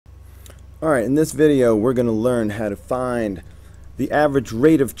Alright, in this video we're going to learn how to find the average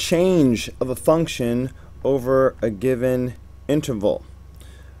rate of change of a function over a given interval.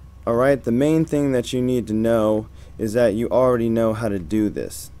 Alright, the main thing that you need to know is that you already know how to do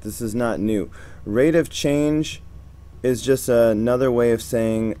this. This is not new. Rate of change is just another way of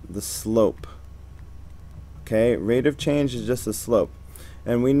saying the slope. Okay, rate of change is just the slope.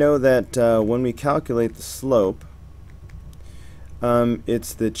 And we know that when we calculate the slope,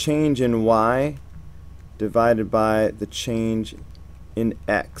 it's the change in y divided by the change in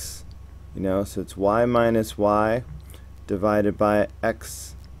x. So it's y minus y divided by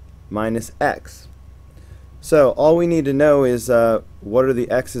x minus x. So all we need to know is what are the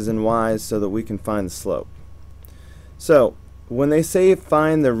x's and y's so that we can find the slope. So when they say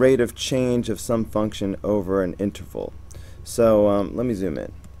find the rate of change of some function over an interval, so let me zoom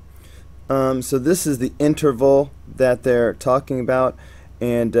in. So this is the interval that they're talking about,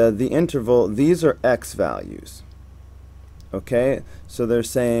 and the interval, these are x values. Okay, so they're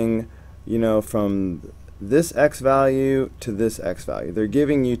saying, from this x value to this x value. They're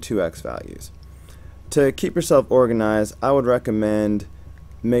giving you two x values. To keep yourself organized, I would recommend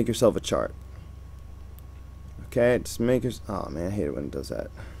make yourself a chart. Okay, just make your, oh man, I hate it when it does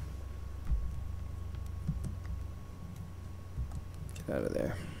that. Get out of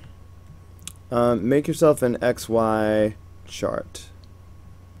there. Make yourself an XY chart.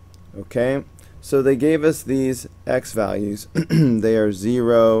 Okay, so they gave us these x values. They are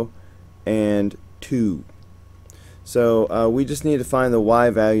 0 and 2. So we just need to find the y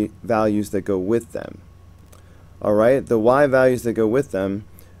values that go with them. Alright, the y values that go with them,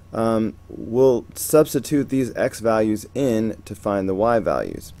 we'll substitute these x values in to find the y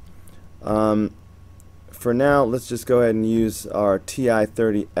values. For now, let's just go ahead and use our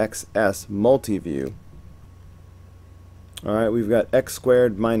TI-30XS multi-view. Alright, we've got x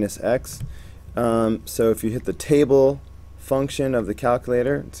squared minus x. So if you hit the table function of the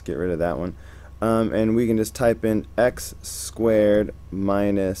calculator, let's get rid of that one, and we can just type in x squared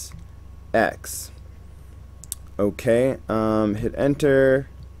minus x. Okay, hit enter.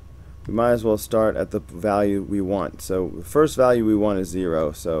 We might as well start at the value we want. So the first value we want is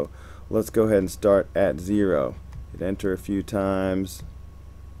 0, so let's go ahead and start at 0. Hit enter a few times.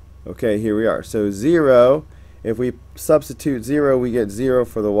 Okay, here we are. So 0, if we substitute 0, we get 0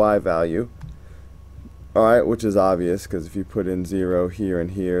 for the y value. Alright, which is obvious, because if you put in 0 here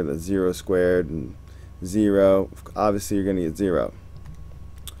and here, that's 0 squared and 0, obviously you're going to get 0.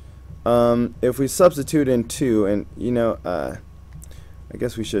 If we substitute in 2, and I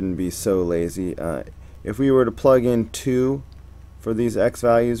guess we shouldn't be so lazy. If we were to plug in 2 for these x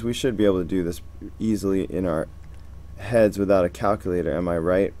values, we should be able to do this easily in our heads without a calculator, am I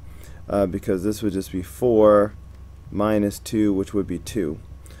right? Because this would just be 4 minus 2, which would be 2.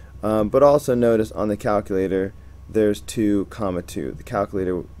 But also notice on the calculator there's 2 comma 2. The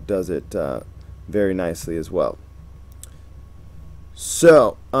calculator does it very nicely as well.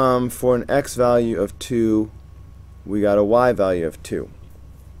 So for an x value of 2, we got a y value of 2.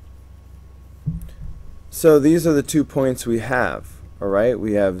 So these are the 2 points we have. Alright,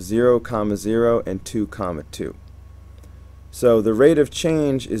 we have 0 comma 0 and 2 comma 2. So the rate of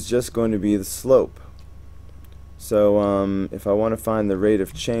change is just going to be the slope. So if I want to find the rate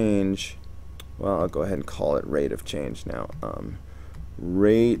of change, well, I'll go ahead and call it rate of change now.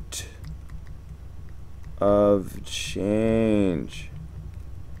 Rate of change.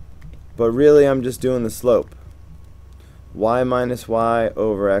 But really I'm just doing the slope. Y minus y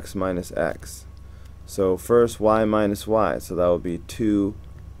over x minus x. So first y minus y, so that will be 2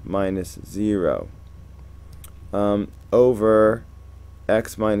 minus 0 over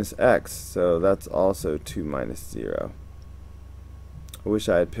x minus x, so that's also 2 minus 0. I wish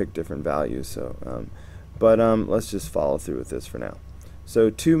I had picked different values, so but let's just follow through with this for now. So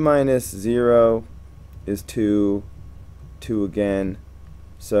 2 minus 0 is 2, 2 again.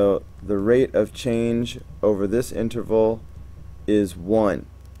 So the rate of change over this interval is 1.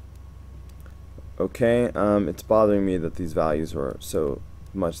 Okay, it's bothering me that these values are so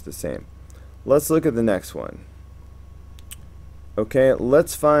much the same. Let's look at the next one. Okay,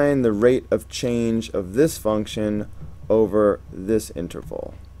 let's find the rate of change of this function over this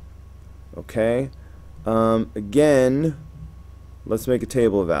interval. Okay, again, let's make a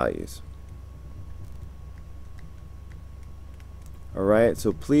table of values. Alright,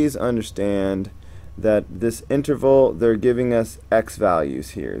 so please understand that this interval, they're giving us x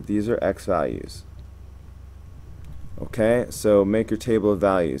values here. These are x values. Okay, so make your table of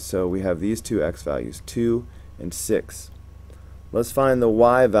values. So we have these two x values, 2 and 6. Let's find the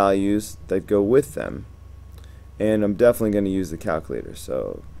y values that go with them. And I'm definitely going to use the calculator.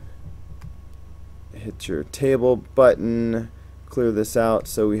 So hit your table button, clear this out.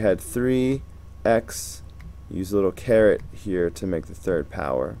 So we had 3x, use a little caret here to make the third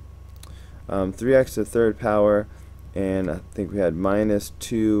power. 3x to the third power, and I think we had minus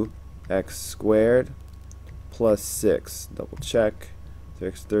 2x squared plus 6. Double check.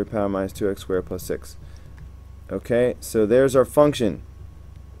 3x to the third power minus 2x squared plus 6. Okay, so there's our function.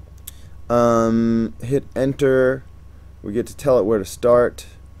 Hit enter. We get to tell it where to start.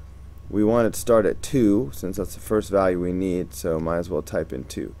 We want it to start at 2 since that's the first value we need, so might as well type in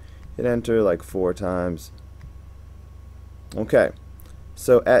 2. Hit enter like 4 times. Okay,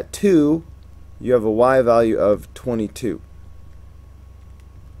 so at 2 you have a y value of 22.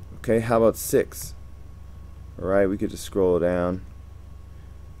 Okay, how about 6? Alright, we could just scroll down.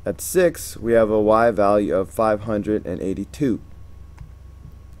 At 6 we have a y value of 582.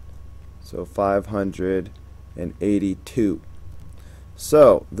 So 582.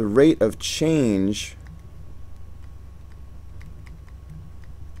 So the rate of change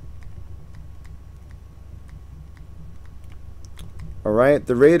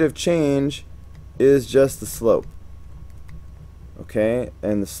the rate of change is just the slope. Okay,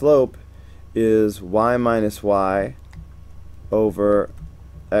 and the slope is y minus y over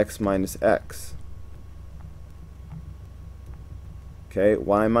x minus x. Okay,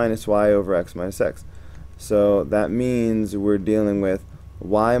 y minus y over x minus x. So that means we're dealing with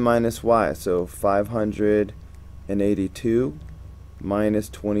y minus y, so 582 minus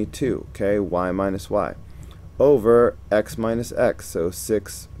 22, okay, y minus y, over x minus x, so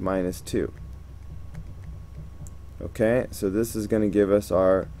 6 minus 2. Okay, so this is going to give us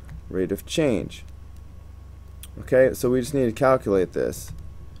our rate of change. Okay, so we just need to calculate this.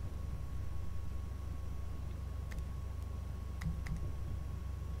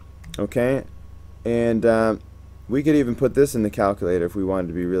 Okay, and we could even put this in the calculator if we wanted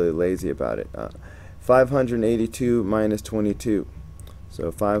to be really lazy about it. 582 minus 22.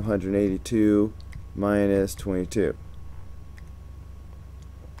 So 582 minus 22.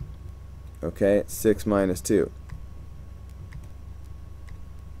 Okay, 6 minus 2.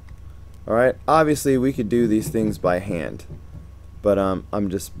 Alright, obviously we could do these things by hand, but I'm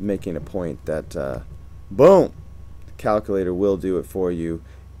just making a point that, boom, the calculator will do it for you,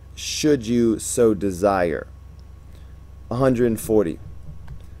 should you so desire. 140.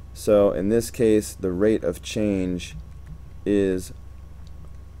 So in this case, the rate of change is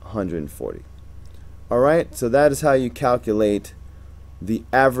 140. Alright, so that is how you calculate the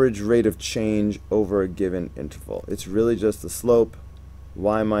average rate of change over a given interval. It's really just the slope,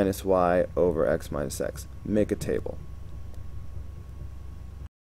 y minus y over x minus x. Make a table.